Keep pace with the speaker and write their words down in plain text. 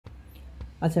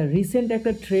আচ্ছা, রিসেন্ট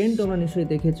একটা ট্রেন্ড তোমরা নিশ্চয়ই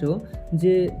দেখেছো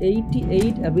যে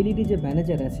 88 অ্যাবিলিটি যে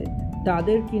ম্যানেজার আছে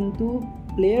তাদের কিন্তু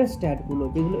প্লেয়ার স্ট্যাটগুলো,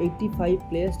 যেগুলো 85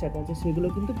 প্লেয়ার স্ট্যাট আছে সেগুলো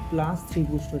কিন্তু +3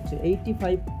 বুস্ট হচ্ছে।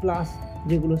 85 প্লাস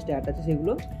যেগুলো স্ট্যাট আছে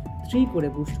সেগুলো 3 করে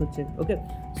বুস্ট হচ্ছে। ওকে,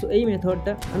 সো এই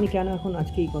মেথডটা আমি কেন এখন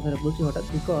আজকে এই কথাটা বলছি হঠাৎ,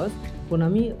 বিকজ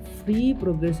আমি ফ্রি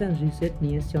প্রোগ্রেশন রিসেট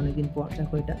নিয়ে এসেছি অনেকদিন পর।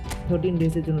 দেখো, এটা 13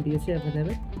 ডেজের জন্য দিয়েছি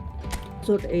অ্যাভেলেবেল।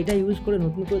 সো এইটা ইউজ করে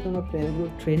নতুন করে তোমরা প্লেয়ারগুলো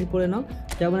ট্রেন করে নাও।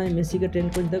 যেমন আমি মেসিকে ট্রেন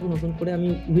করে থাকবো, নতুন করে আমি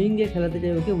উইঙ্গে খেলাতে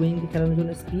যাই ওকে, উইঙ্গে খেলানোর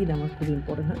জন্য স্পিড আমার খুব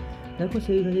ইম্পর্টেন্ট হয়। দেখো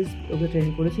সেই অনুযায়ী ওকে ট্রেন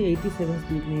করেছি, 87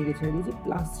 স্পিড নিয়ে গেছে দিয়েছি,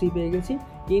 +3 পেয়ে গেছি।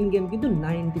 ইন গেম কিন্তু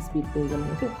 90 স্পিড পেয়ে গেলাম।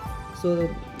 ওকে, সো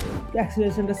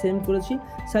অ্যাক্সিলারেশনটা সেম করেছি।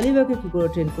 সালিবাকে কী করে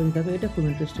ট্রেন করেছি দেখো, এটা খুব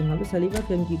ইন্টারেস্টিং হবে।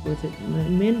 সালিবাকে আমি কী করেছি,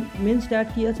 মেন স্ট্যাট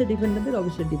কী আছে ডিফেন্ডারদের,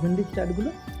 অবশ্যই ডিফেন্ডিভ স্ট্যাটগুলো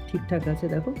ঠিকঠাক আছে।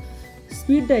 দেখো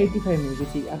স্পিডটা 85 নিয়ে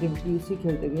গেছি। আগে পিউসি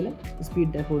খেলতে গেলে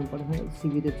স্পিডটা খুব ইম্পর্টেন্ট হয়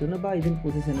সিবিদের জন্য বা ইভেন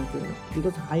পজিশনের জন্য,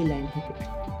 বিকজ হাই লাইন থেকে,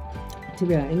 ঠিক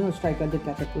আছে, স্ট্রাইকারদের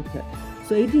ক্যাচ আপ করতে হয়।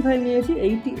 সো 85 নিয়ে গেছি,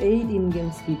 88 ইন গেম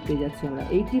স্পিড পেয়ে যাচ্ছি আমরা।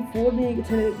 84 নিয়ে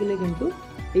ছেড়ে গেলে কিন্তু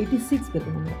 86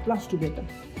 পেতাম আমরা, +2 পেতাম।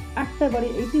 একটা বারে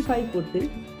 85 করতে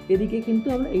এদিকে কিন্তু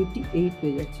আমরা 88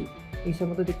 পেয়ে যাচ্ছি। এই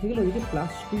সমস্ত দিক থেকে ওদিকে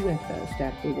 +2 একটা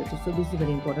স্ট্যাট পেয়ে যাচ্ছে। So this is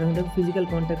very important. Physical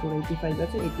contact ওর 85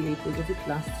 আছে, 88 পেয়ে যাচ্ছে,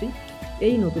 +3।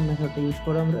 এই নতুন মেথডটা ইউজ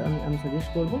করো আমি সাজেস্ট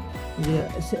করবো। যে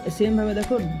সেমভাবে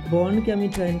দেখো বর্নকে আমি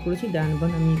ট্রেন করেছি, ডান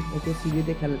বর্ন, আমি ওকে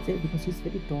সিবিতে খেলাচ্ছি because is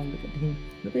very tall,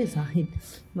 very Zahid,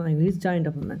 my is giant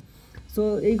of man. So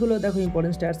এইগুলো দেখো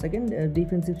important stat. Second,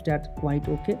 defensive stat quite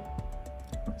ওকে।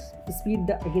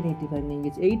 স্পিডটা अगेन 85 নিয়ে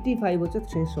গেছে। 85 হচ্ছে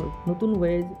থ্রেশহোল্ড, নতুন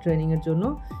ওয়ে ট্রেনিংয়ের জন্য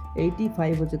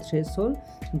 85 হচ্ছে threshold.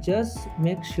 Just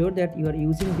make sure that you are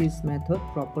using this method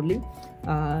properly.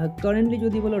 Currently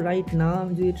যদি বলো রাইট না,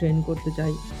 আমি যদি ট্রেন করতে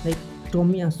চাই like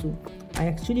টমিয়াসু, I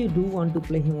actually do want to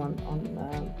play him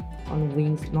on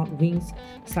wings, not wings,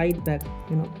 side back,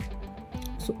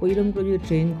 so ওইরকম করে যদি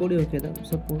ট্রেন করে ওকে দাও,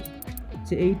 সাপোজ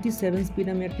যে 87 স্পিড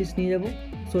আমি অ্যাটলিস্ট নিয়ে যাবো,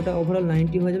 সো ওটা ওভারঅল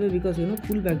 90 হয়ে যাবে, বিকজ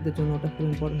ফুল ব্যাকদের জন্য ওটা খুব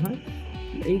ইম্পর্টেন্ট হয়।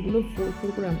 এইগুলো 4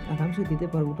 করে আরামসে দিতে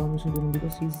পারবো টমিসের জন্য,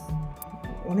 বিকজ ইজ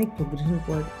অনেক প্রোগ্রেশন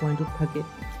পয়েন্ট অফ থাকে।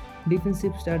 ডিফেন্সিভ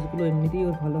স্ট্যাটসগুলো এমনিতেই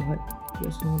ওর ভালো হয়।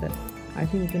 I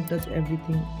think you can touch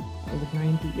everything with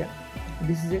 90।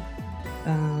 This is a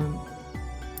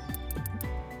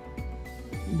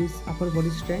this upper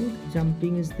body strength,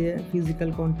 jumping is there, physical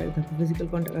contact, the physical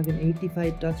contact again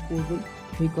 85 touch করব,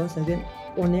 because again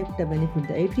অনেকটা benefit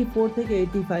দেয়। 84 থেকে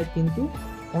 85 কিন্তু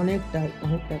অনেকটা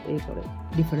এই করে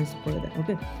ডিফারেন্স করে দেয়।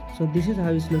 ওকে, so this is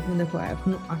how is looking. দেখো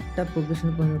এখনও 8টা প্রোগ্রেশন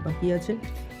পয়েন্ট বাকি আছে।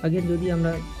 আগেন যদি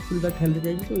আমরা ফুলব্যাক খেলতে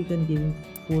চাই তো we can give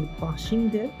 4 passing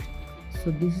there. So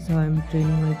this is how I am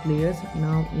training my players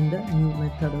now in the new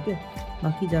method. ওকে,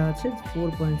 বাকি যা আছে 4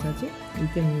 পয়েন্টস আছে, we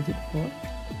can use it for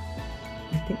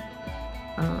okay,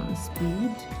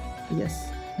 speed. Yes,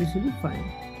 this will be fine.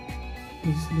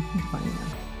 This is looking fine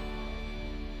now.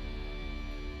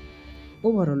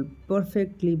 Overall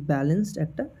perfectly balanced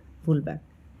একটা fullback.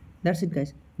 That's it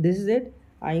guys, this is it.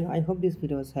 I hope this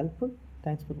video was helpful.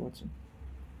 Thanks for watching.